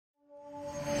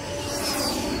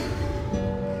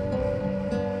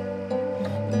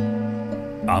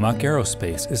AMAC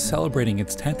Aerospace is celebrating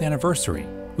its 10th anniversary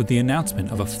with the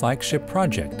announcement of a flagship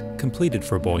project completed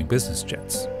for Boeing Business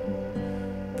Jets.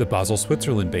 The Basel,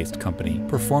 Switzerland-based company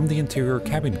performed the interior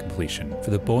cabin completion for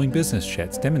the Boeing Business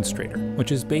Jets Demonstrator,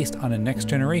 which is based on a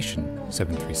next-generation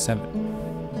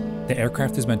 737. The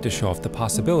aircraft is meant to show off the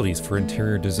possibilities for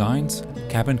interior designs,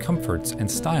 cabin comforts, and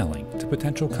styling to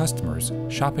potential customers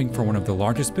shopping for one of the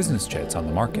largest business jets on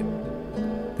the market.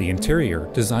 The interior,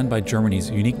 designed by Germany's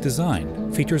Unique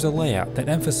Design, features a layout that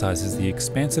emphasizes the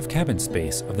expansive cabin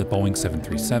space of the Boeing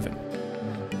 737.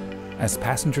 As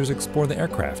passengers explore the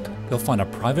aircraft, they'll find a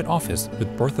private office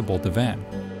with berthable divan,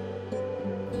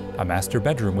 a master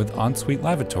bedroom with ensuite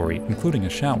lavatory including a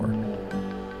shower,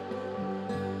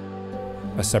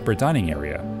 a separate dining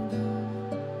area,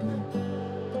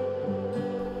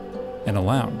 and a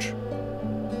lounge.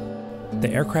 The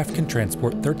aircraft can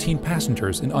transport 13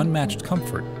 passengers in unmatched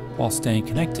comfort while staying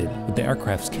connected with the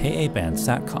aircraft's Ka-band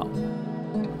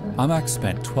SATCOM. AMAC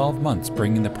spent 12 months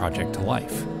bringing the project to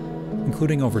life,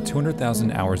 including over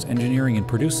 200,000 hours engineering and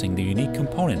producing the unique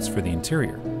components for the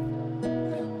interior,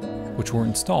 which were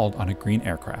installed on a green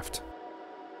aircraft.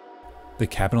 The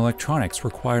cabin electronics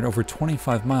required over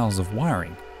 25 miles of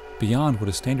wiring, beyond what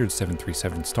a standard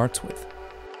 737 starts with.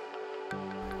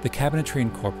 The cabinetry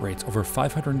incorporates over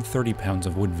 530 pounds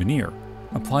of wood veneer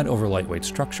applied over lightweight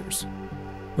structures,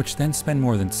 which then spend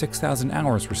more than 6,000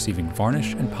 hours receiving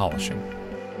varnish and polishing.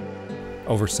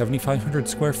 Over 7,500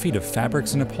 square feet of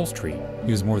fabrics and upholstery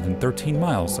use more than 13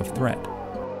 miles of thread.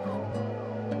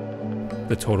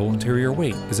 The total interior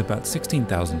weight is about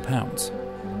 16,000 pounds,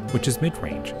 which is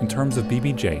mid-range in terms of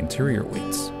BBJ interior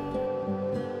weights.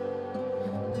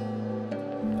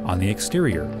 On the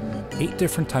exterior, 8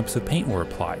 different types of paint were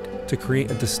applied to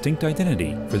create a distinct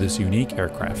identity for this unique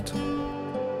aircraft.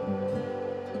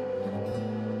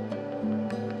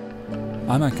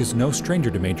 AMAC is no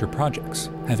stranger to major projects,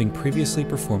 having previously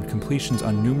performed completions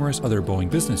on numerous other Boeing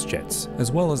business jets,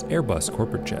 as well as Airbus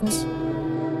corporate jets.